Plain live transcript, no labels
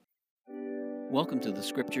Welcome to the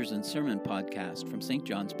Scriptures and Sermon Podcast from St.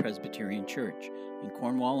 John's Presbyterian Church in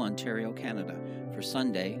Cornwall, Ontario, Canada, for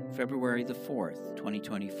Sunday, February the 4th,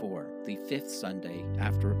 2024, the fifth Sunday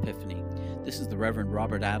after Epiphany. This is the Reverend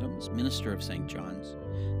Robert Adams, minister of St. John's,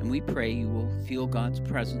 and we pray you will feel God's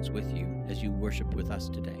presence with you as you worship with us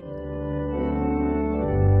today.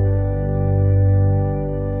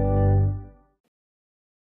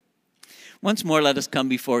 Once more, let us come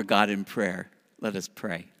before God in prayer. Let us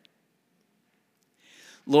pray.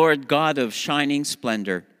 Lord God of shining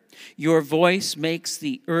splendor, your voice makes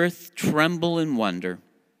the earth tremble in wonder.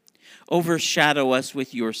 Overshadow us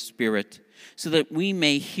with your Spirit, so that we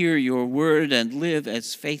may hear your word and live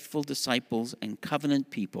as faithful disciples and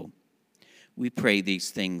covenant people. We pray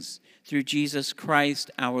these things through Jesus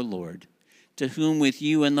Christ our Lord, to whom with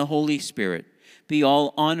you and the Holy Spirit be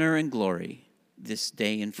all honor and glory, this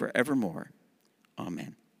day and forevermore.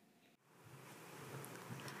 Amen.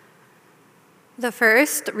 The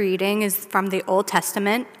first reading is from the Old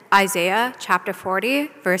Testament, Isaiah chapter 40,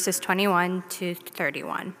 verses 21 to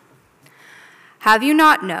 31. Have you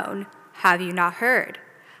not known? Have you not heard?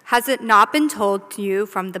 Has it not been told to you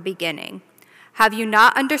from the beginning? Have you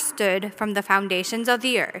not understood from the foundations of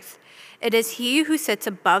the earth? It is he who sits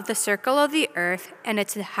above the circle of the earth, and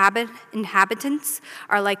its inhabitants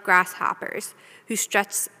are like grasshoppers, who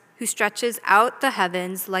stretches out the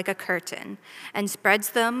heavens like a curtain and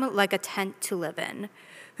spreads them like a tent to live in,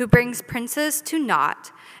 who brings princes to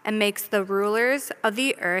naught and makes the rulers of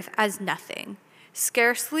the earth as nothing.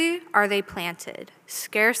 Scarcely are they planted,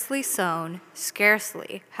 scarcely sown,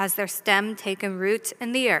 scarcely has their stem taken root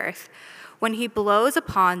in the earth, when he blows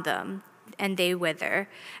upon them and they wither,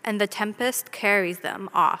 and the tempest carries them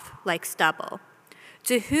off like stubble.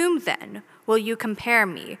 To whom then will you compare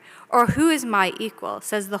me, or who is my equal,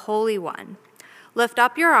 says the Holy One. Lift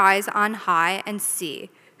up your eyes on high and see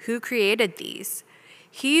who created these.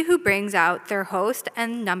 He who brings out their host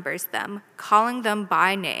and numbers them, calling them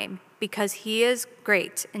by name, because he is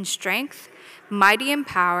great in strength, mighty in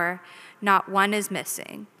power, not one is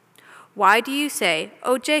missing. Why do you say,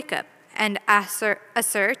 O Jacob, and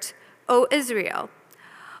assert, O Israel?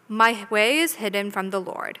 My way is hidden from the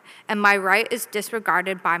Lord, and my right is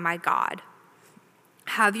disregarded by my God.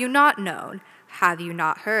 Have you not known? Have you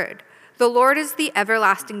not heard? The Lord is the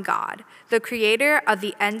everlasting God, the creator of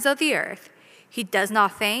the ends of the earth. He does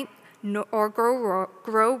not faint or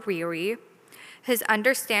grow weary. His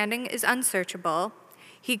understanding is unsearchable.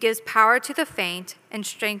 He gives power to the faint and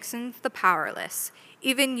strengthens the powerless.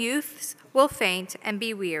 Even youths will faint and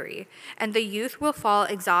be weary, and the youth will fall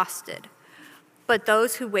exhausted. But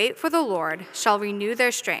those who wait for the Lord shall renew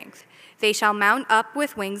their strength. They shall mount up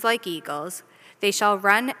with wings like eagles. They shall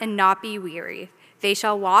run and not be weary. They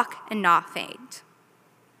shall walk and not faint.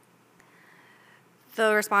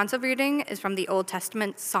 The responsive reading is from the Old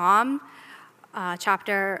Testament Psalm,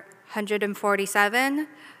 chapter 147,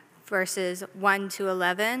 verses 1 to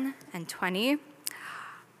 11 and 20.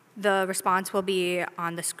 The response will be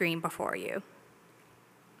on the screen before you.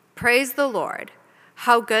 Praise the Lord.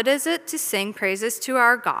 How good is it to sing praises to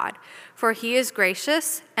our God, for he is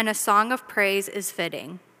gracious, and a song of praise is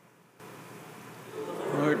fitting.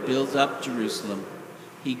 The Lord builds up Jerusalem.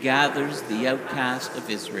 He gathers the outcast of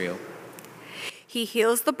Israel. He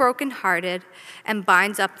heals the brokenhearted and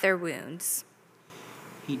binds up their wounds.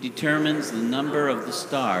 He determines the number of the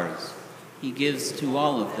stars. He gives to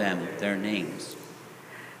all of them their names.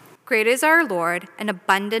 Great is our Lord and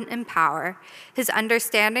abundant in power. His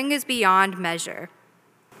understanding is beyond measure.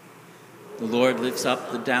 The Lord lifts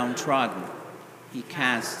up the downtrodden. He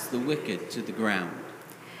casts the wicked to the ground.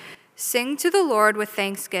 Sing to the Lord with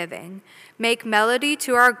thanksgiving. Make melody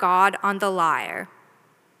to our God on the lyre.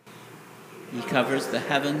 He covers the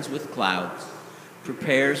heavens with clouds,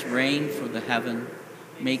 prepares rain for the heaven,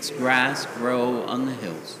 makes grass grow on the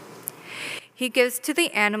hills. He gives to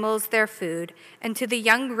the animals their food, and to the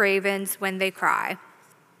young ravens when they cry.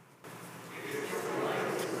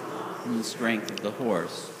 In the strength of the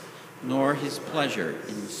horse, nor his pleasure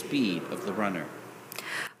in the speed of the runner.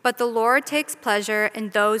 But the Lord takes pleasure in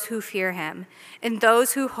those who fear him, in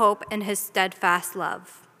those who hope in his steadfast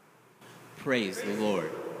love. Praise the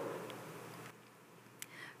Lord.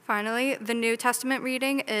 Finally, the New Testament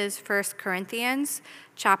reading is 1 Corinthians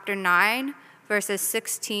chapter 9, verses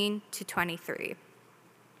 16 to 23.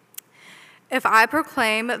 If I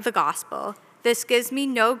proclaim the gospel, this gives me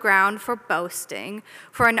no ground for boasting,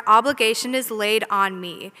 for an obligation is laid on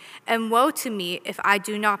me, and woe to me if I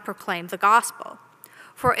do not proclaim the gospel.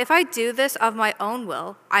 For if I do this of my own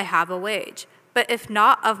will, I have a wage, but if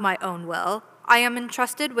not of my own will, I am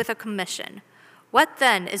entrusted with a commission. What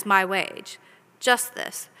then is my wage? Just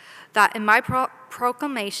this, that in my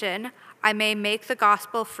proclamation I may make the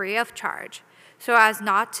gospel free of charge, so as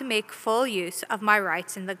not to make full use of my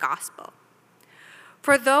rights in the gospel.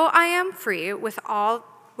 For though I am free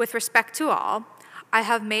with respect to all, I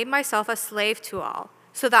have made myself a slave to all,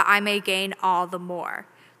 so that I may gain all the more.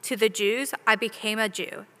 To the Jews I became a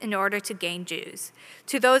Jew, in order to gain Jews.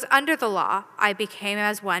 To those under the law I became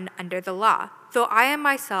as one under the law, though I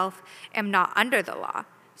myself am not under the law,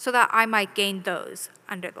 so that I might gain those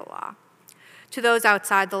under the law. To those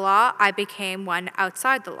outside the law I became one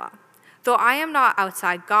outside the law, though I am not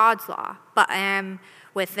outside God's law, but I am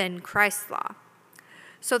within Christ's law,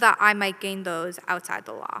 so that I might gain those outside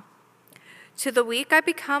the law. To the weak I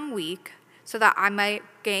become weak, so that I might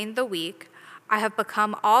gain the weak. I have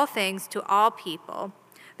become all things to all people,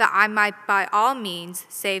 that I might by all means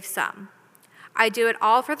save some. I do it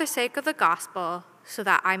all for the sake of the gospel, so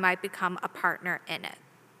that I might become a partner in it.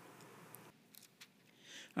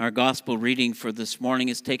 Our gospel reading for this morning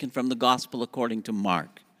is taken from the Gospel according to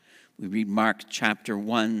Mark. We read Mark chapter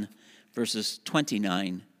 1, verses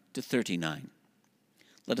 29 to 39.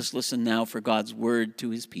 Let us listen now for God's word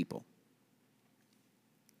to his people.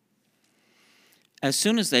 As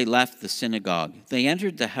soon as they left the synagogue, they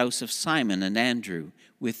entered the house of Simon and Andrew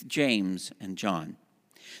with James and John.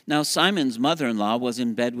 Now Simon's mother-in-law was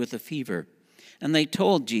in bed with a fever, and they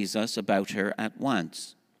told Jesus about her at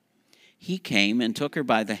once. He came and took her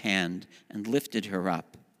by the hand and lifted her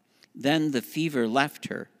up. Then the fever left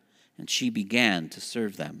her, and she began to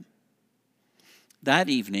serve them. That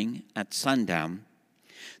evening at sundown,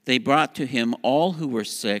 they brought to him all who were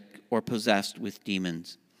sick or possessed with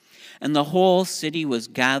demons, and the whole city was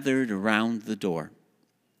gathered around the door.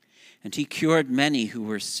 And he cured many who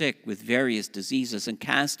were sick with various diseases and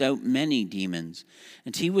cast out many demons.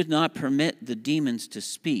 And he would not permit the demons to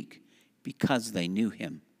speak because they knew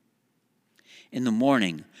him. In the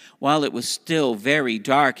morning, while it was still very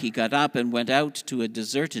dark, he got up and went out to a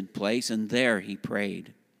deserted place, and there he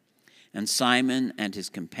prayed. And Simon and his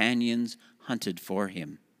companions hunted for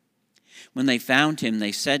him. When they found him,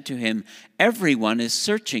 they said to him, "Everyone is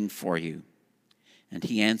searching for you." And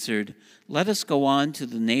he answered, "Let us go on to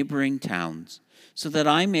the neighboring towns, so that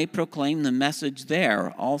I may proclaim the message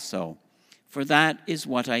there also, for that is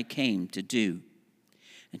what I came to do."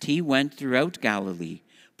 And he went throughout Galilee,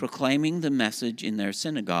 proclaiming the message in their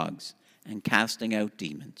synagogues and casting out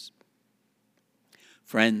demons.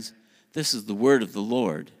 Friends, this is the word of the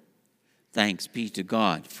Lord. Thanks be to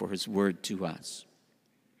God for his word to us.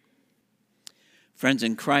 Friends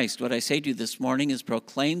in Christ, what I say to you this morning is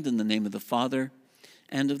proclaimed in the name of the Father,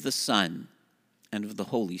 and of the Son, and of the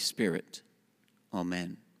Holy Spirit.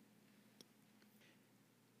 Amen.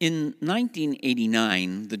 In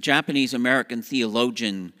 1989, the Japanese-American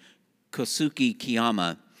theologian Kosuke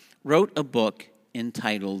Kiyama wrote a book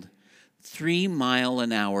entitled 3 Mile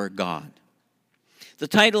an Hour God. The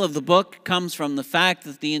title of the book comes from the fact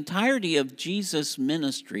that the entirety of Jesus'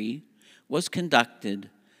 ministry was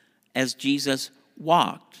conducted as Jesus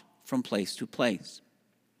walked from place to place.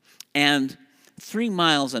 And 3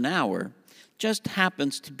 miles an hour just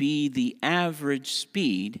happens to be the average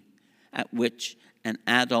speed at which an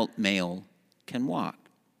adult male can walk.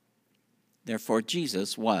 Therefore,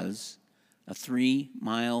 Jesus was a 3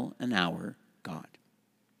 mile an hour God.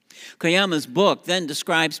 Koyama's book then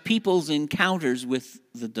describes people's encounters with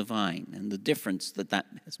the divine and the difference that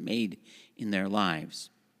has made in their lives.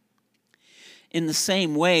 In the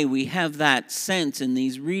same way, we have that sense in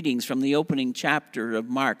these readings from the opening chapter of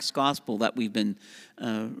Mark's Gospel that we've been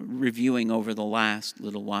reviewing over the last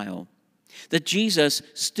little while. That Jesus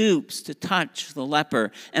stoops to touch the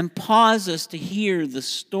leper and pauses to hear the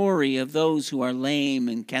story of those who are lame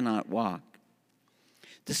and cannot walk.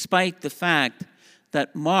 Despite the fact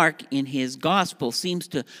that Mark in his Gospel seems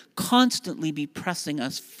to constantly be pressing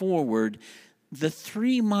us forward, the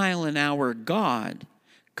 3 mile an hour God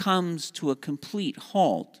comes to a complete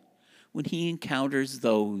halt when he encounters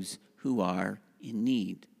those who are in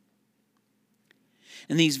need.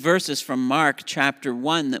 In these verses from Mark chapter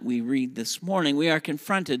 1 that we read this morning, we are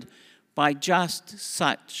confronted by just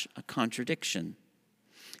such a contradiction.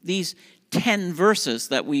 These 10 verses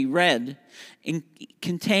that we read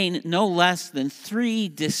contain no less than 3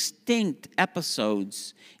 distinct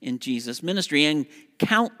episodes in Jesus' ministry and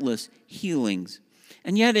countless healings.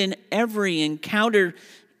 And yet in every encounter,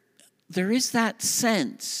 there is that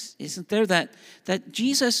sense, isn't there, that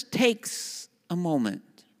Jesus takes a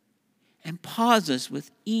moment and pauses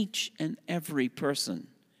with each and every person,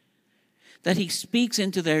 that he speaks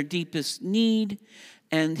into their deepest need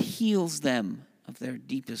and heals them of their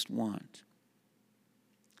deepest want.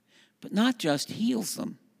 But not just heals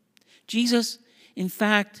them. Jesus in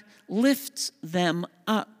fact, lifts them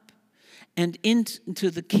up and into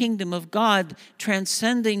the kingdom of God,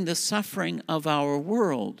 transcending the suffering of our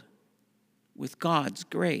world with God's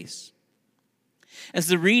grace. As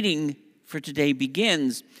the reading for today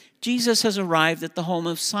begins, Jesus has arrived at the home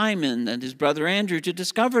of Simon and his brother Andrew to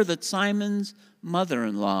discover that Simon's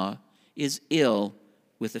mother-in-law is ill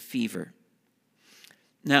with a fever.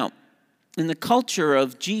 Now, in the culture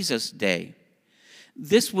of Jesus' day,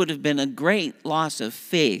 this would have been a great loss of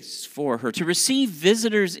faith for her. To receive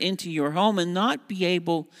visitors into your home and not be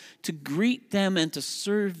able to greet them and to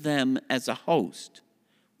serve them as a host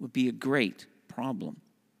would be a great problem.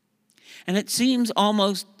 And it seems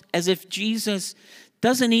almost as if Jesus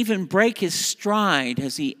doesn't even break his stride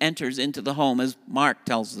as he enters into the home, as Mark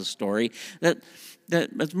tells the story. That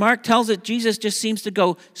as Mark tells it, Jesus just seems to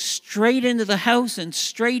go straight into the house and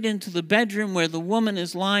straight into the bedroom where the woman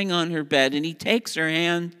is lying on her bed. And he takes her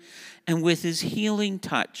hand and with his healing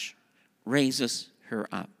touch raises her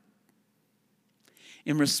up.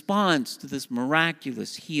 In response to this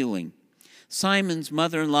miraculous healing, Simon's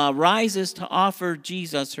mother-in-law rises to offer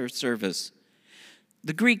Jesus her service.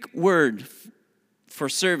 The Greek word for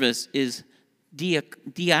service is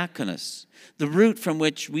diakonos, the root from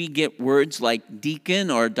which we get words like deacon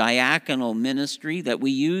or diaconal ministry that we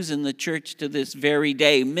use in the church to this very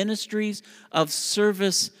day, ministries of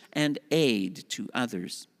service and aid to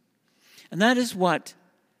others. And that is what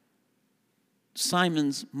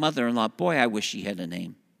Simon's mother-in-law, boy, I wish she had a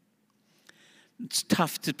name. It's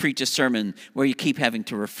tough to preach a sermon where you keep having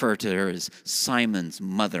to refer to her as Simon's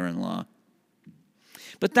mother-in-law.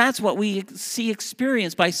 But that's what we see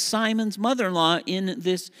experienced by Simon's mother-in-law in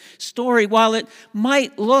this story. While it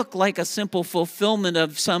might look like a simple fulfillment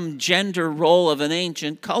of some gender role of an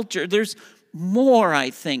ancient culture, there's more,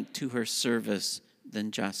 I think, to her service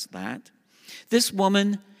than just that. This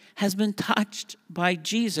woman has been touched by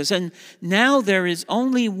Jesus, and now there is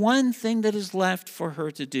only one thing that is left for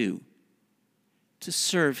her to do: to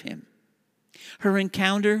serve him. Her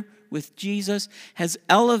encounter with Jesus has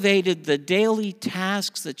elevated the daily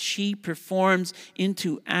tasks that she performs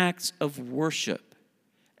into acts of worship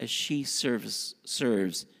as she serves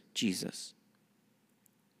Jesus.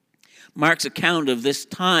 Mark's account of this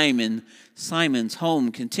time in Simon's home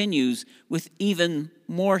continues with even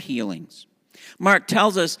more healings. Mark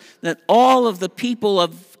tells us that all of the people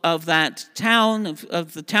of that town,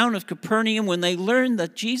 of the town of Capernaum, when they learned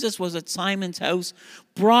that Jesus was at Simon's house,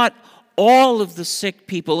 brought all of the sick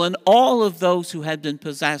people and all of those who had been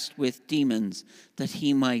possessed with demons that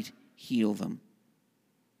he might heal them.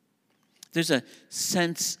 There's a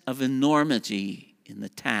sense of enormity in the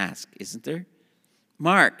task, isn't there?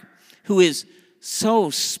 Mark, who is so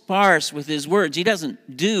sparse with his words, he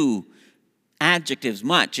doesn't do adjectives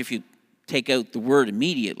much if you take out the word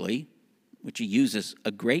immediately, which he uses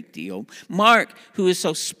a great deal. Mark, who is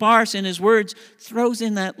so sparse in his words, throws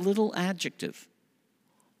in that little adjective: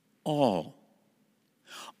 all.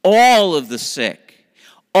 All of the sick,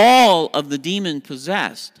 all of the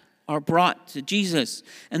demon-possessed are brought to Jesus.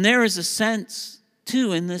 And there is a sense,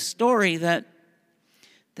 too, in this story that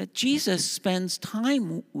Jesus spends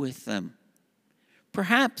time with them.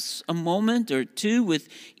 Perhaps a moment or two with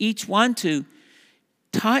each one to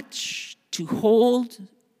touch, to hold,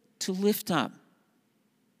 to lift up.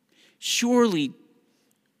 Surely,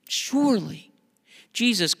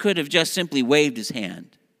 Jesus could have just simply waved his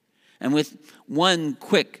hand. And with one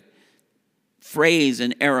quick phrase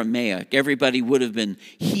in Aramaic, everybody would have been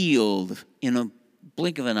healed in a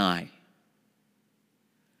blink of an eye.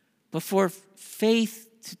 But for faith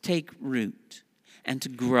to take root and to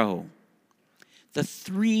grow, the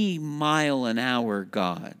 3-mile-an-hour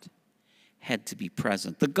God had to be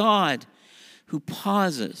present. The God who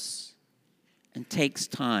pauses and takes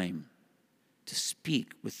time to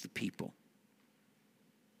speak with the people.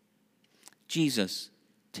 Jesus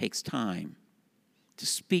takes time to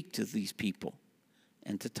speak to these people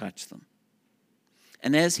and to touch them.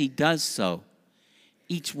 And as he does so,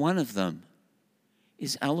 each one of them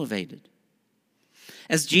is elevated.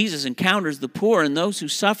 As Jesus encounters the poor and those who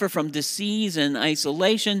suffer from disease and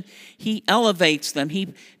isolation, he elevates them.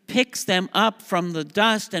 He picks them up from the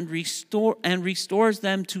dust and restores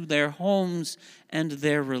them to their homes and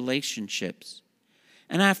their relationships.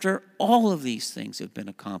 And after all of these things have been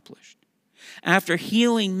accomplished, after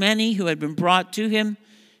healing many who had been brought to him,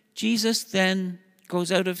 Jesus then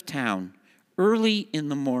goes out of town early in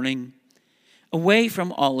the morning, away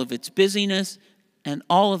from all of its busyness and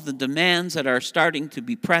all of the demands that are starting to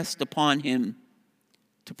be pressed upon him,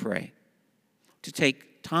 to pray, to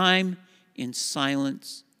take time in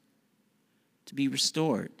silence, to be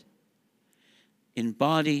restored in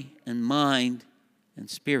body and mind and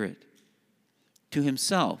spirit. To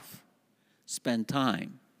himself, spend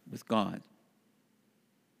time with God.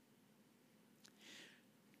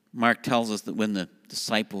 Mark tells us that when the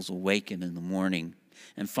disciples awaken in the morning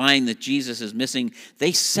and find that Jesus is missing,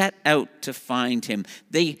 they set out to find him.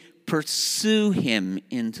 They pursue him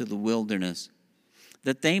into the wilderness,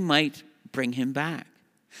 that they might bring him back,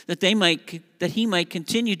 that he might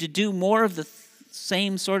continue to do more of the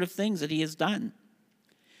same sort of things that he has done.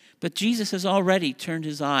 But Jesus has already turned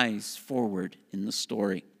his eyes forward in the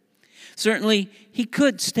story. Certainly, he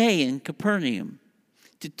could stay in Capernaum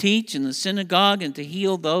to teach in the synagogue and to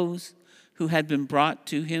heal those who had been brought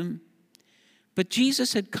to him. But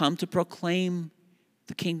Jesus had come to proclaim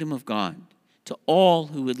the kingdom of God to all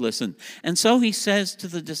who would listen. And so he says to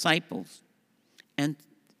the disciples, and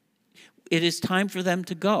it is time for them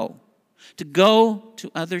to go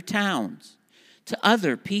to other towns, to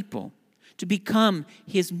other people,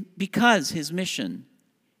 because his mission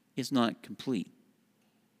is not complete.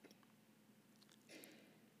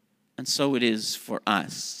 And so it is for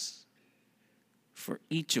us, for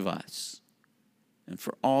each of us, and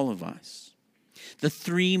for all of us. The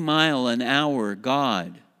 3-mile-an-hour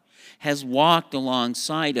God has walked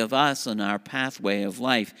alongside of us on our pathway of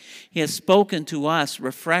life. He has spoken to us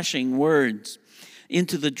refreshing words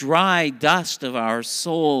into the dry dust of our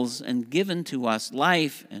souls and given to us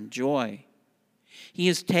life and joy. He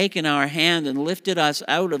has taken our hand and lifted us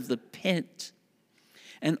out of the pit.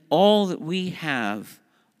 And all that we have,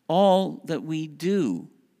 all that we do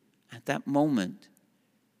at that moment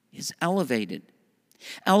is elevated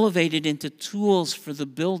into tools for the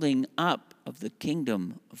building up of the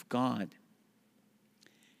kingdom of God.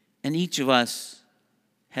 And each of us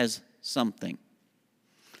has something,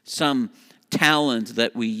 some talent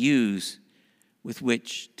that we use with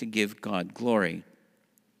which to give God glory.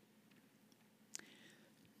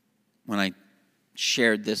 When I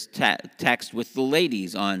shared this text with the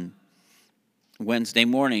ladies on Wednesday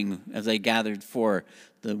morning as they gathered for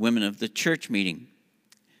the women of the church meeting,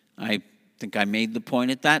 I think I made the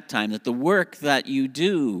point at that time that the work that you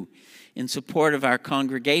do in support of our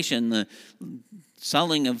congregation, the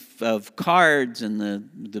selling of cards and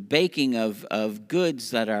the baking of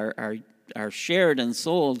goods that are shared and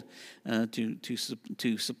sold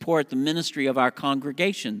to support the ministry of our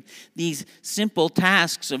congregation, these simple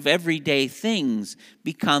tasks of everyday things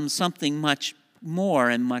become something much more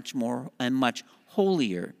and much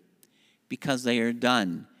holier because they are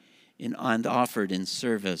done and offered in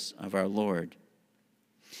service of our Lord.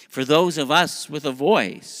 For those of us with a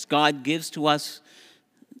voice, God gives to us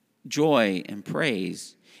joy and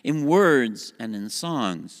praise in words and in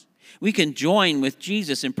songs. We can join with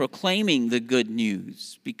Jesus in proclaiming the good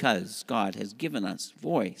news because God has given us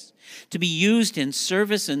voice to be used in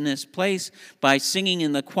service in this place by singing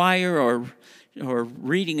in the choir or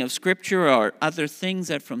reading of Scripture or other things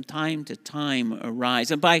that from time to time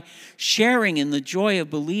arise, and by sharing in the joy of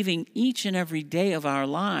believing each and every day of our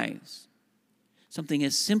lives. Something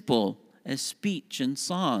as simple as speech and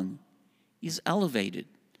song is elevated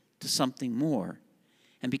to something more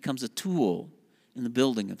and becomes a tool in the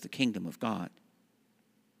building of the kingdom of God.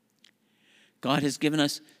 God has given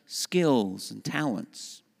us skills and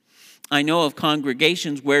talents. I know of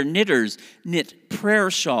congregations where knitters knit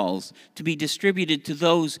prayer shawls to be distributed to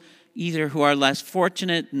those either who are less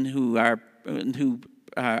fortunate and who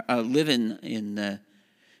live in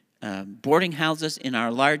boarding houses in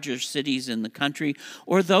our larger cities in the country,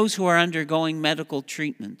 or those who are undergoing medical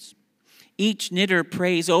treatments. Each knitter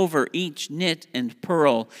prays over each knit and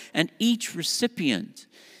purl, and each recipient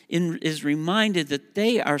is reminded that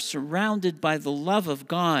they are surrounded by the love of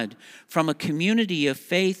God from a community of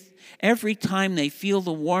faith every time they feel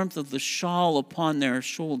the warmth of the shawl upon their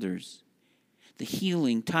shoulders. The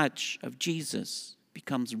healing touch of Jesus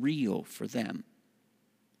becomes real for them.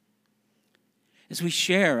 As we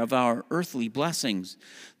share of our earthly blessings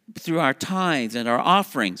through our tithes and our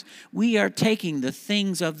offerings, we are taking the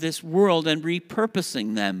things of this world and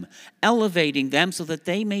repurposing them, elevating them so that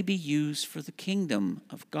they may be used for the kingdom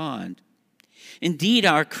of God. Indeed,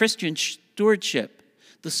 our Christian stewardship,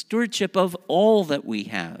 the stewardship of all that we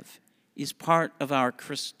have, is part of our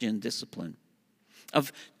Christian discipline,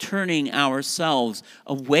 of turning ourselves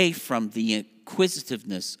away from the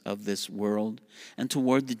inquisitiveness of this world and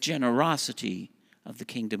toward the generosity of the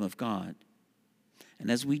kingdom of God.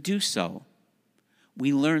 And as we do so,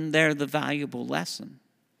 we learn there the valuable lesson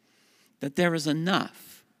that there is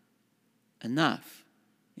enough in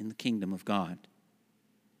the kingdom of God.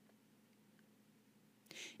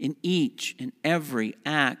 In each and every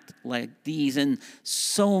act like these, and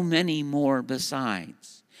so many more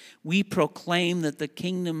besides, We proclaim that the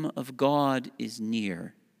kingdom of God is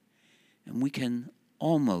near, and we can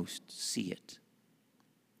almost see it.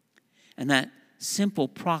 And that simple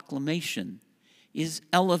proclamation is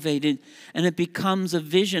elevated, and it becomes a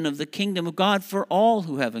vision of the kingdom of God for all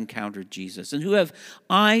who have encountered Jesus and who have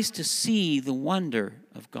eyes to see the wonder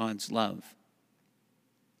of God's love.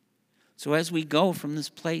 So as we go from this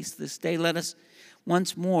place this day, let us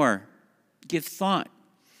once more give thought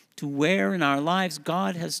to where in our lives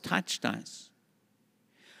God has touched us,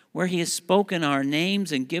 where he has spoken our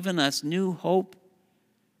names and given us new hope.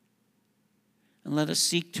 And let us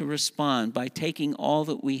seek to respond by taking all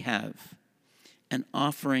that we have and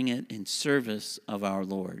offering it in service of our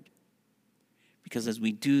Lord. Because as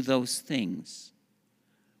we do those things,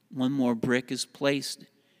 one more brick is placed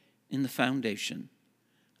in the foundation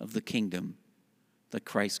of the kingdom that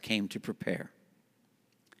Christ came to prepare.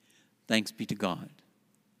 Thanks be to God.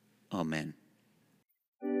 Amen.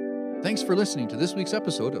 Thanks for listening to this week's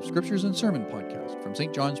episode of Scriptures and Sermon Podcast from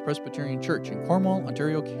St. John's Presbyterian Church in Cornwall,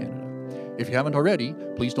 Ontario, Canada. If you haven't already,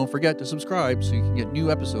 please don't forget to subscribe so you can get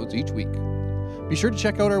new episodes each week. Be sure to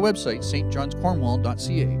check out our website,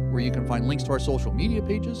 stjohnscornwall.ca, where you can find links to our social media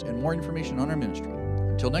pages and more information on our ministry.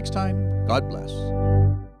 Until next time, God bless.